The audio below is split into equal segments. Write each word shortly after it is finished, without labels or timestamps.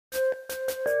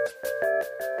Hey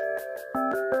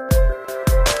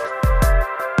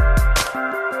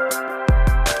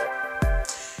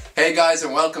guys,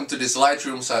 and welcome to this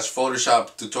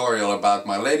Lightroom/Photoshop tutorial about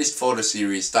my latest photo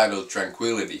series titled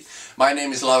Tranquillity. My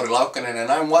name is Lauri Laukkanen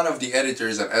and I'm one of the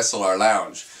editors at SLR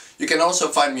Lounge. You can also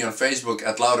find me on Facebook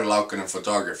at Lauri Laukkanen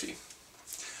Photography.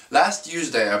 Last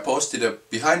Tuesday I posted a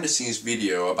behind the scenes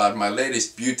video about my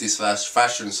latest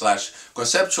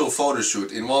beauty/fashion/conceptual photo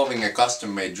shoot involving a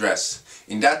custom made dress.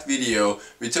 In that video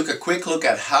we took a quick look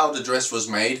at how the dress was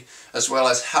made, as well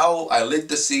as how I lit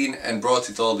the scene and brought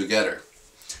it all together.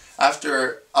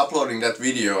 After uploading that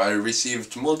video, I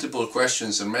received multiple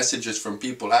questions and messages from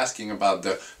people asking about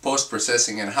the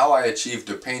post-processing and how I achieved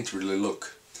the painterly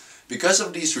look. Because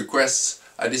of these requests,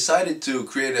 I decided to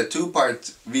create a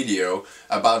two-part video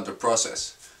about the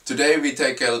process. Today we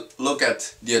take a look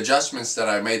at the adjustments that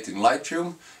I made in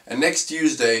Lightroom, and next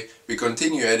Tuesday we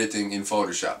continue editing in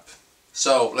Photoshop.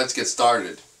 So let's get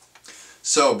started.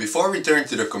 So before we turn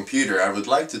to the computer, I would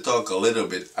like to talk a little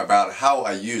bit about how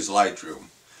I use Lightroom.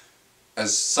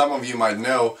 As some of you might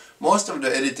know, most of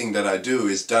the editing that I do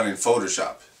is done in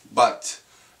Photoshop, but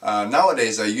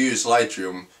nowadays I use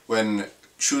Lightroom when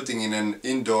shooting in an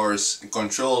indoors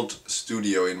controlled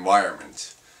studio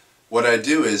environment. What I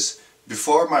do is,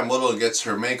 before my model gets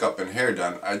her makeup and hair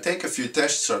done, I take a few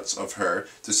test shots of her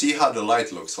to see how the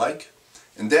light looks like,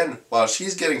 and then while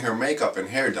she's getting her makeup and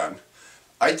hair done,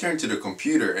 I turn to the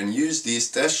computer and use these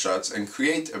test shots and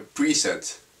create a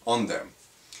preset on them.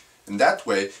 And that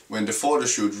way, when the photo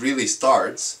shoot really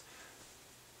starts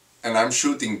and I'm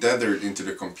shooting tethered into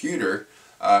the computer,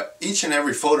 each and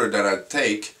every photo that I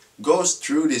take goes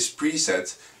through this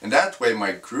preset, and that way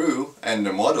my crew and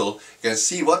the model can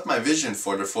see what my vision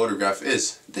for the photograph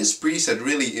is. This preset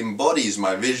really embodies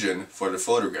my vision for the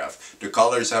photograph. The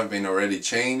colors have been already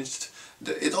changed.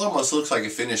 It almost looks like a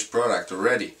finished product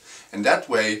already. And that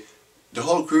way the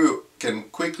whole crew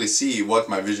can quickly see what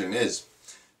my vision is.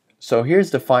 So here's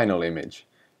the final image,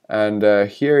 and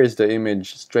here is the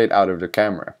image straight out of the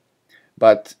camera.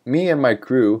 But me and my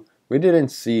crew, we didn't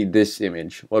see this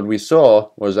image. What we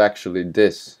saw was actually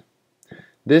this.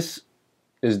 This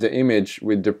is the image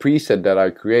with the preset that I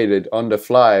created on the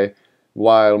fly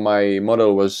while my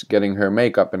model was getting her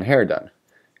makeup and hair done.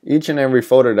 Each and every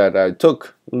photo that I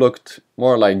took looked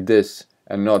more like this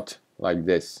and not like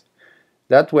this.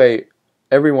 That way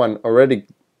everyone already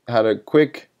had a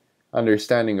quick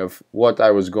understanding of what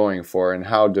I was going for and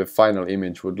how the final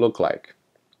image would look like.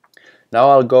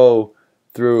 Now I'll go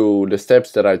through the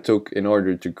steps that I took in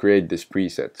order to create this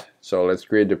preset. So let's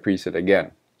create the preset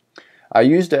again. I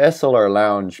used the SLR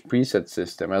Lounge preset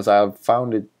system as I've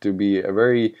found it to be a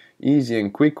very easy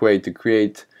and quick way to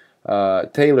create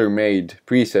tailor-made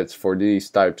presets for these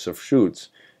types of shoots.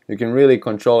 You can really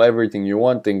control everything you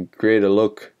want and create a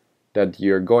look that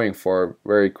you're going for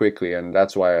very quickly, and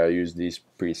that's why I use these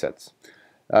presets.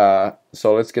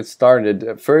 So let's get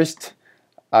started. First,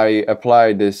 I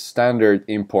apply this standard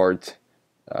import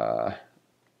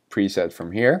preset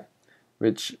from here,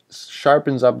 which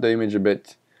sharpens up the image a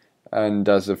bit and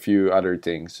does a few other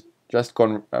things. Just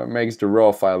makes the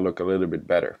raw file look a little bit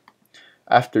better.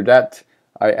 After that,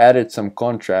 I added some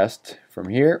contrast from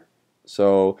here,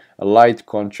 so a light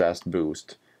contrast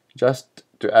boost, just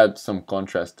to add some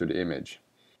contrast to the image.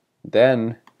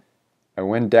 Then I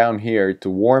went down here to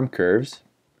warm curves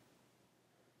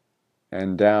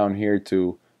and down here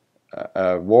to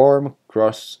a warm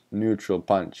cross neutral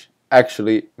punch.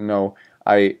 Actually, no,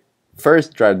 I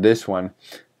first tried this one,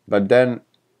 but then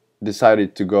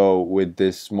decided to go with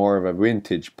this more of a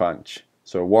vintage punch.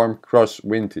 So warm cross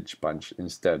vintage punch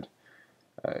instead.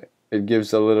 It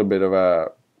gives a little bit of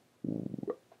a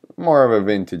more of a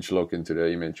vintage look into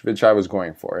the image, which I was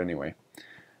going for anyway.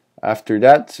 After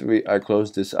that, I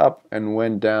closed this up and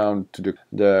went down to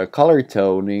the color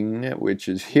toning, which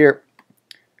is here,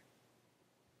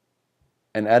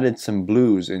 and added some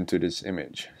blues into this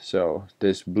image. So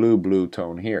this blue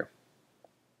tone here.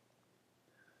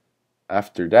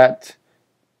 After that,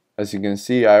 as you can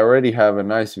see, I already have a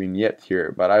nice vignette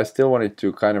here, but I still wanted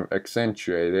to kind of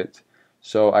accentuate it.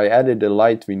 So I added a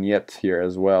light vignette here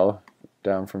as well.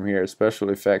 Down from here,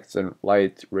 special effects and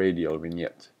light radial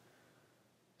vignette.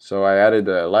 So I added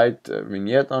a light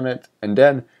vignette on it, and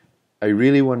then I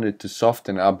really wanted to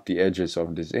soften up the edges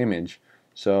of this image,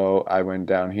 so I went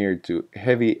down here to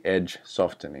heavy edge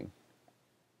softening.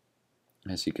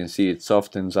 As you can see, it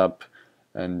softens up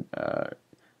and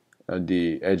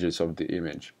the edges of the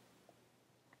image.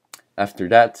 After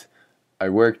that, I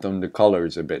worked on the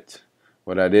colors a bit.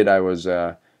 What I did, I was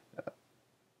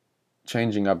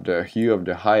changing up the hue of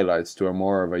the highlights to a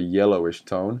more of a yellowish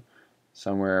tone,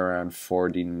 somewhere around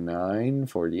 49,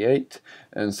 48,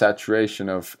 and saturation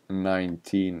of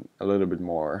 19, a little bit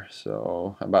more,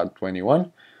 so about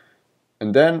 21.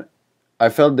 And then I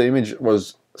felt the image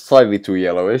was slightly too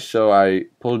yellowish, so I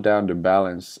pulled down the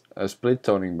balance, a split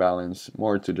toning balance,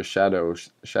 more to the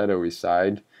shadowy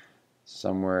side,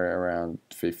 somewhere around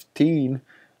 15,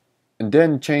 and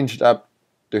then changed up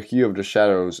the hue of the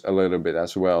shadows a little bit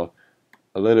as well,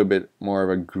 a little bit more of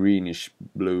a greenish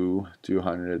blue,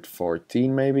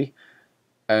 214 maybe,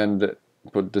 and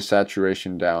put the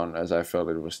saturation down as I felt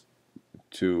it was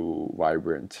too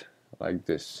vibrant, like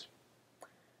this.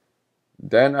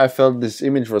 Then I felt this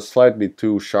image was slightly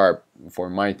too sharp for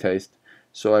my taste,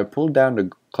 so I pulled down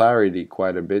the clarity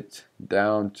quite a bit,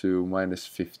 down to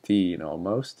 -15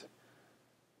 almost.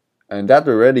 And that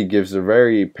already gives a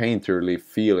very painterly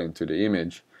feeling to the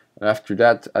image. And after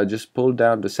that, I just pulled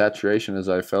down the saturation as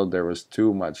I felt there was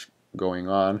too much going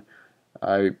on.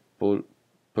 I put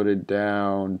it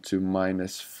down to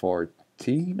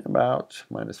 -14, about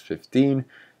 -15,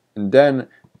 and then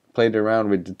played around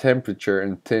with the temperature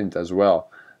and tint as well.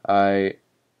 I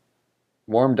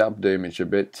warmed up the image a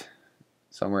bit,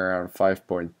 somewhere around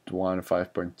 5.1,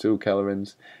 5.2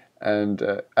 kelvins, and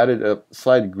added a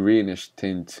slight greenish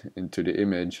tint into the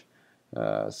image,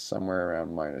 somewhere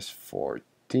around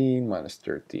 -14,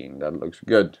 -13. That looks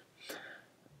good.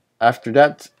 After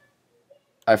that,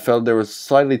 I felt there was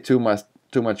slightly too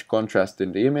much contrast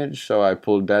in the image, so I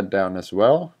pulled that down as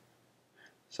well,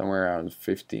 somewhere around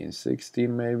 15,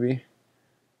 16 maybe.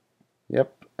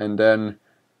 Yep. And then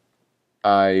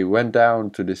I went down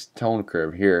to this tone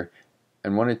curve here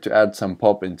and wanted to add some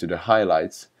pop into the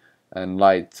highlights and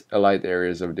light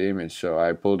areas of the image. So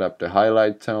I pulled up the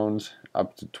highlight tones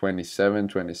up to 27,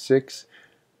 26,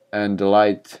 and the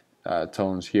light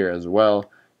tones here as well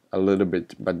a little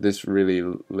bit, but this really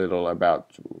little,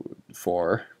 about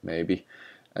 4 maybe.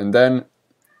 And then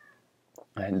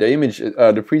the image,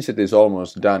 the preset is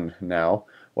almost done now.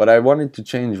 What I wanted to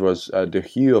change was the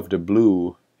hue of the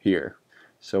blue here.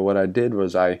 So what I did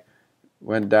was I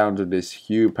went down to this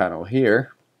hue panel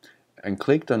here and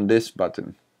clicked on this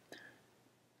button.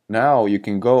 Now you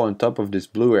can go on top of this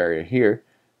blue area here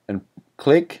and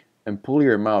click and pull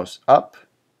your mouse up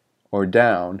or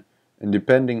down, and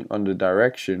depending on the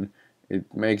direction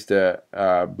it makes the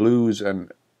blues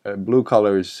and blue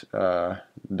colors or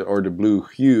the blue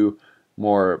hue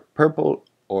more purple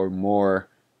or more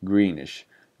greenish.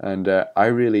 And I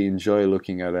really enjoy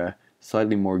looking at a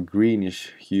slightly more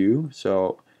greenish hue,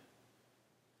 so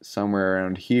somewhere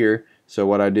around here. So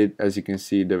what I did, as you can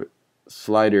see, the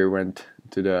slider went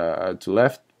to the to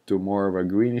left to more of a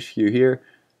greenish hue here,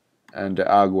 and the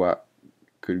agua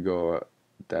could go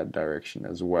that direction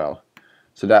as well.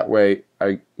 So that way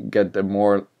I get the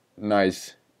more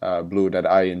nice blue that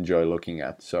I enjoy looking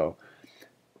at. So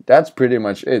that's pretty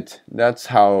much it. That's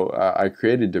how I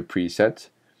created the preset,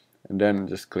 and then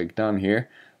just click done here.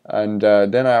 And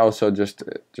then I also just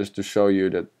to show you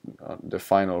that the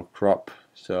final crop.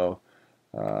 So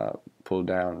pull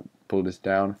this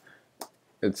down.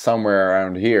 It's somewhere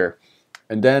around here.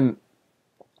 And then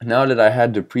now that I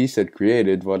had the preset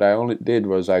created, what I only did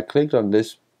was I clicked on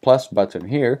this plus button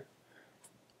here.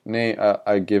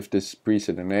 I give this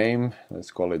preset a name.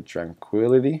 Let's call it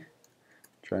Tranquillity.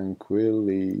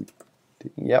 Tranquillity.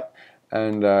 Yep.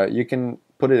 And you can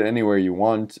put it anywhere you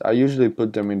want. I usually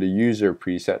put them in the user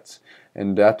presets,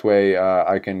 and that way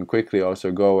I can quickly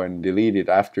also go and delete it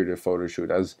after the photo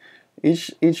shoot, as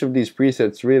each of these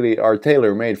presets really are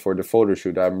tailor-made for the photo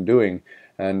shoot I'm doing,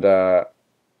 and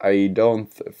I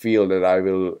don't feel that I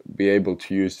will be able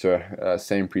to use the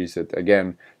same preset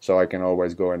again, so I can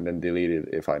always go and then delete it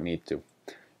if I need to.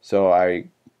 So I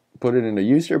put it in the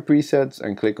user presets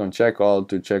and click on check all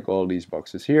to check all these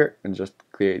boxes here, and just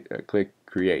click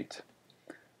create.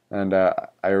 And I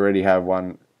already have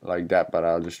one like that, but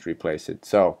I'll just replace it.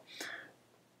 So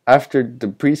after the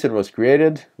preset was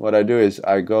created, what I do is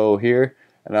I go here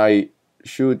and I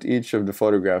shoot each of the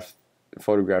photographs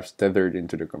tethered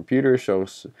into the computer. So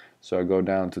I go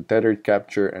down to tethered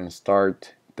capture and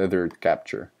start tethered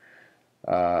capture.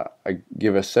 I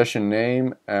give a session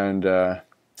name and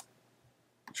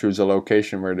choose a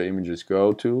location where the images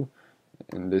go to.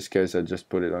 In this case, I just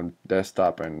put it on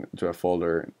desktop and to a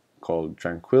folder called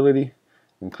Tranquillity,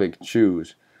 and click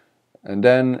choose, and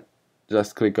then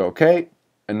just click OK.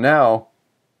 And now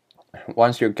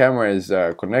once your camera is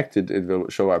connected, it will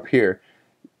show up here.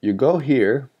 You go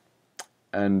here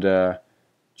and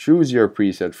choose your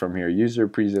preset from here, user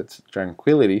presets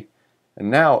Tranquillity,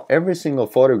 and now every single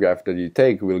photograph that you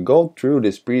take will go through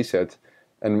this preset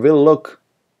and will look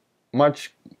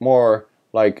much more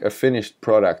like a finished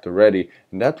product already,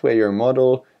 and that way your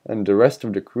model and the rest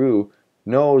of the crew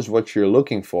knows what you're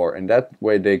looking for, and that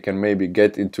way they can maybe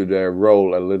get into their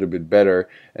role a little bit better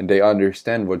and they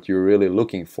understand what you're really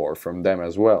looking for from them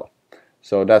as well.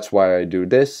 So that's why I do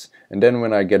this, and then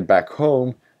when I get back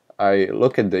home I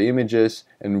look at the images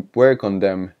and work on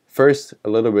them first a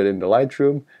little bit in the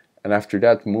Lightroom, and after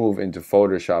that move into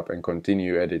Photoshop and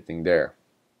continue editing there.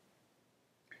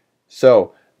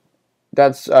 So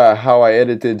that's how I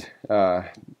edited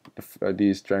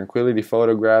these Tranquillity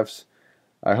photographs.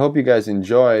 I hope you guys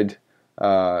enjoyed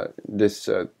this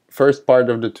first part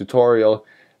of the tutorial,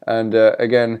 and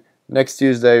again, next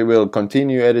Tuesday we'll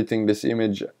continue editing this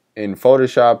image in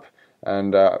Photoshop,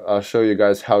 and I'll show you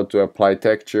guys how to apply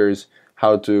textures,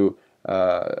 how to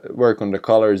work on the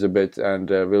colors a bit, and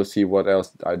we'll see what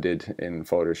else I did in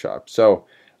Photoshop. So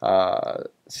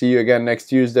see you again next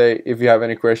Tuesday. If you have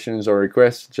any questions or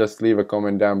requests, just leave a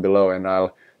comment down below and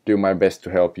I'll do my best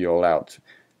to help you all out.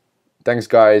 Thanks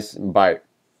guys, bye.